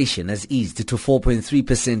year-on-year inflation has eased to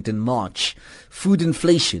 4.3% in March. Food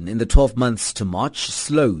inflation in the 12 months to March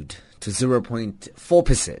slowed to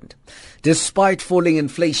 0.4%. Despite falling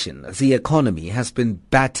inflation, the economy has been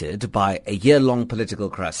battered by a year-long political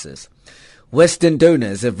crisis. Western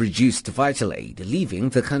donors have reduced vital aid, leaving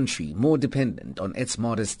the country more dependent on its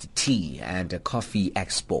modest tea and coffee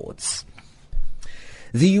exports.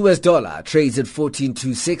 The US dollar trades at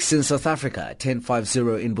 14.26 in South Africa,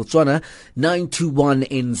 10.50 in Botswana, 9.21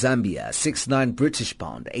 in Zambia, 6.9 British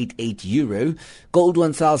pound, 8.8 euro, gold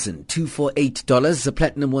 $1,248, the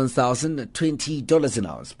platinum $1,020 an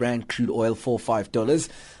ounce, Brent crude oil $45,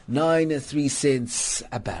 9.3 cents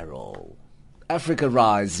a barrel. Africa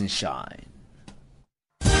rise and shine.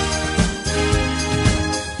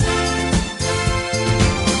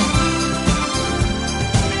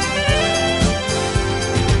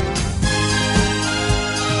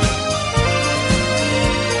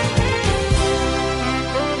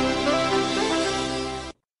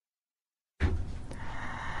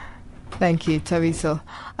 Thank you, Taviso.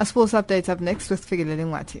 Our sports updates up next with Figilele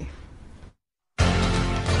Ngwati.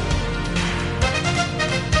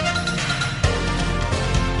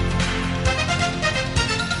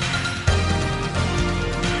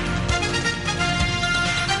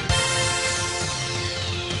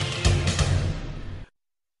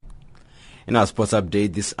 In our sports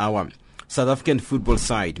update this hour, South African football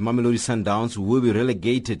side Mamelodi Sundowns will be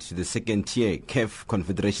relegated to the second-tier CAF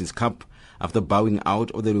Confederations Cup after bowing out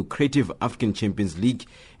of the lucrative African Champions League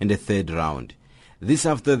in the third round. This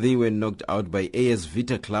after they were knocked out by AS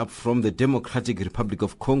Vita Club from the Democratic Republic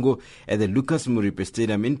of Congo at the Lucas Moripe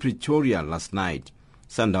Stadium in Pretoria last night.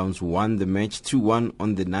 Sundowns won the match 2-1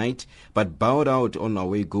 on the night, but bowed out on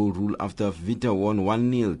away goal rule after Vita won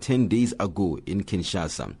 1-0 10 days ago in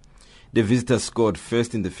Kinshasa. The visitors scored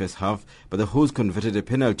first in the first half, but the hosts converted a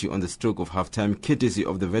penalty on the stroke of half-time courtesy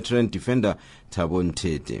of the veteran defender Thabo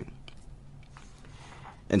Ntete.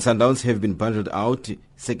 And Sundowns have been bundled out,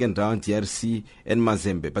 second round DRC and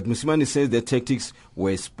Mazembe. But Musimani says their tactics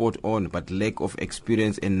were spot on, but lack of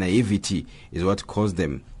experience and naivety is what caused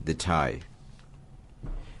them the tie.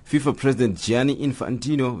 FIFA President Gianni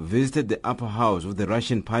Infantino visited the upper house of the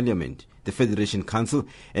Russian parliament, the Federation Council,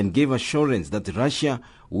 and gave assurance that Russia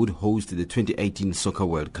would host the 2018 Soccer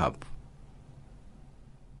World Cup.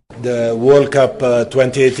 The World Cup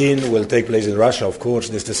 2018 will take place in Russia, of course.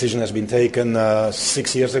 This decision has been taken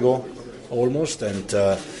 6 years ago, almost, and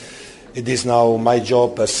it is now my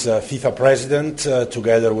job as FIFA President,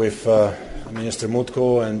 together with Minister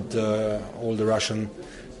Mutko and all the Russian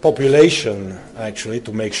population, actually,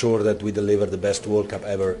 to make sure that we deliver the best World Cup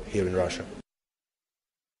ever here in Russia.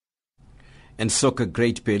 And soccer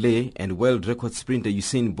great Pelé and world record sprinter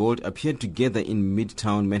Usain Bolt appeared together in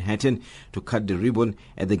Midtown Manhattan to cut the ribbon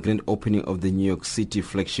at the grand opening of the New York City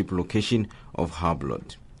flagship location of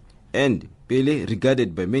Hublot. And Pelé,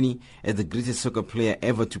 regarded by many as the greatest soccer player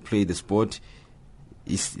ever to play the sport,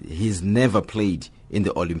 he's never played in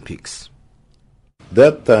the Olympics.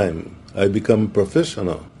 That time I became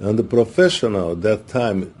professional, and the professional that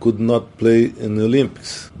time could not play in the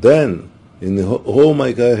Olympics. Then, in the whole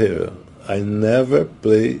my career, I never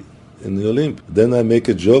play in the Olympics. Then I make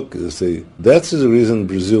a joke, say, that's the reason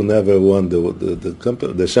Brazil never won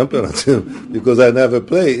the championship, because I never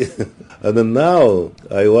play. And then now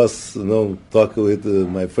I was talking with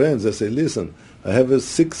my friends, I say, listen, I have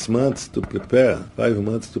 6 months to prepare, 5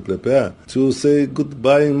 months to prepare to say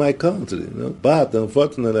goodbye in my country. But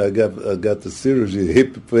unfortunately, I got a surgery,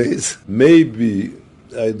 hip replacement. Maybe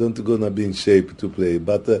I don't gonna be in shape to play,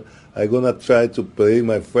 but I'm gonna try to play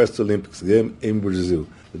my first Olympics game in Brazil.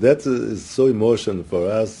 That is so emotional for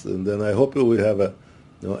us, and then I hope we have a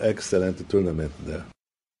excellent tournament there.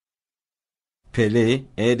 Pelé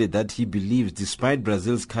added that he believes, despite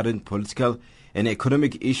Brazil's current political and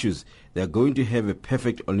economic issues, they are going to have a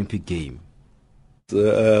perfect Olympic game.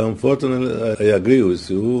 Unfortunately, I agree with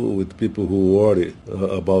you, with people who worry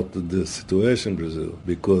about the situation in Brazil,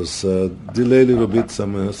 because delay a little bit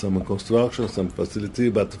some construction, some facility,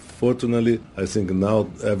 but fortunately, I think now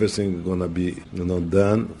everything is going to be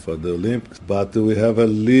done for the Olympics. But we have a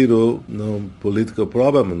little political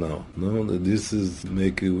problem now. This is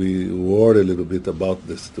making we worry a little bit about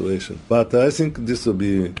the situation. But I think this will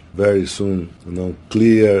be very soon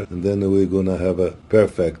clear, and then we're going to have a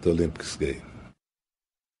perfect Olympics game.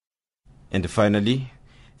 And finally,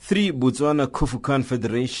 3 Botswana Kofukan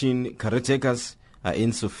Federation karatekas are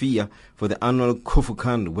in Sofia for the annual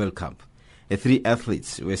Kofukan World Cup. The 3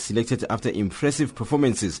 athletes were selected after impressive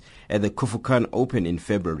performances at the Kofukan Open in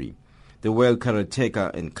February. The World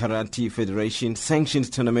Karateka and Karate Federation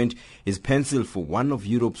sanctioned tournament is penciled for one of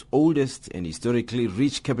Europe's oldest and historically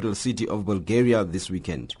rich capital city of Bulgaria this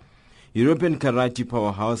weekend. European karate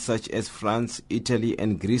powerhouses such as France, Italy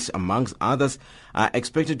and Greece, amongst others, are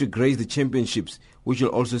expected to grace the championships, which will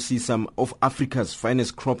also see some of Africa's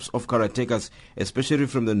finest crops of karatekas, especially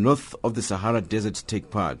from the north of the Sahara Desert, take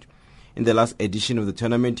part. In the last edition of the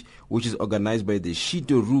tournament, which is organized by the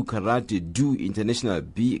Shidoru Karate Do International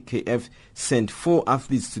BKF, sent 4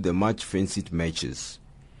 athletes to the much fancied matches.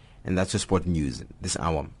 And that's your sport news this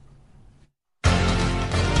hour.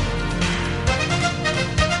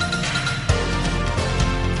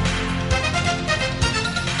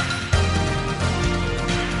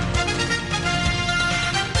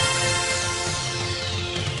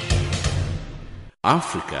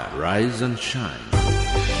 Africa, rise and shine.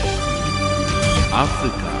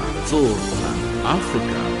 Africa, zorka.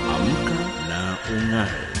 Africa, amka na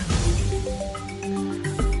ung'are.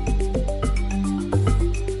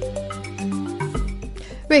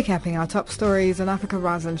 Recapping our top stories on Africa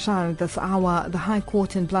Rise and Shine this hour, the High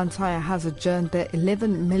Court in Blantyre has adjourned the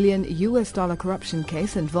 $11 million corruption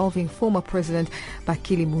case involving former President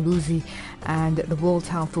Bakili Muluzi, and the World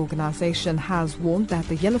Health Organization has warned that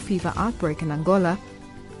the yellow fever outbreak in Angola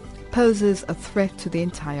poses a threat to the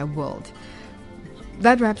entire world.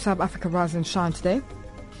 That wraps up Africa Rise and Shine today.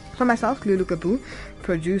 For myself, Lulu Kabu,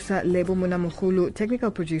 producer Lebo Munamukhulu, technical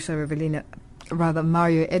producer Revelina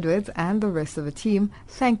Mario Edwards and the rest of the team,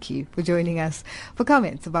 thank you for joining us. For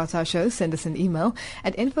comments about our show, send us an email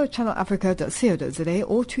at info@channelafrica.co.za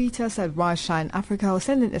or tweet us at @RiseShineAfrica or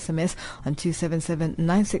send an SMS on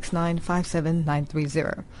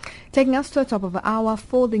 277-969-57930. Taking us to the top of the hour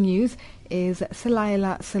for the news is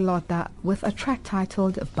Selaila Selota with a track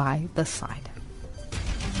titled By the Side.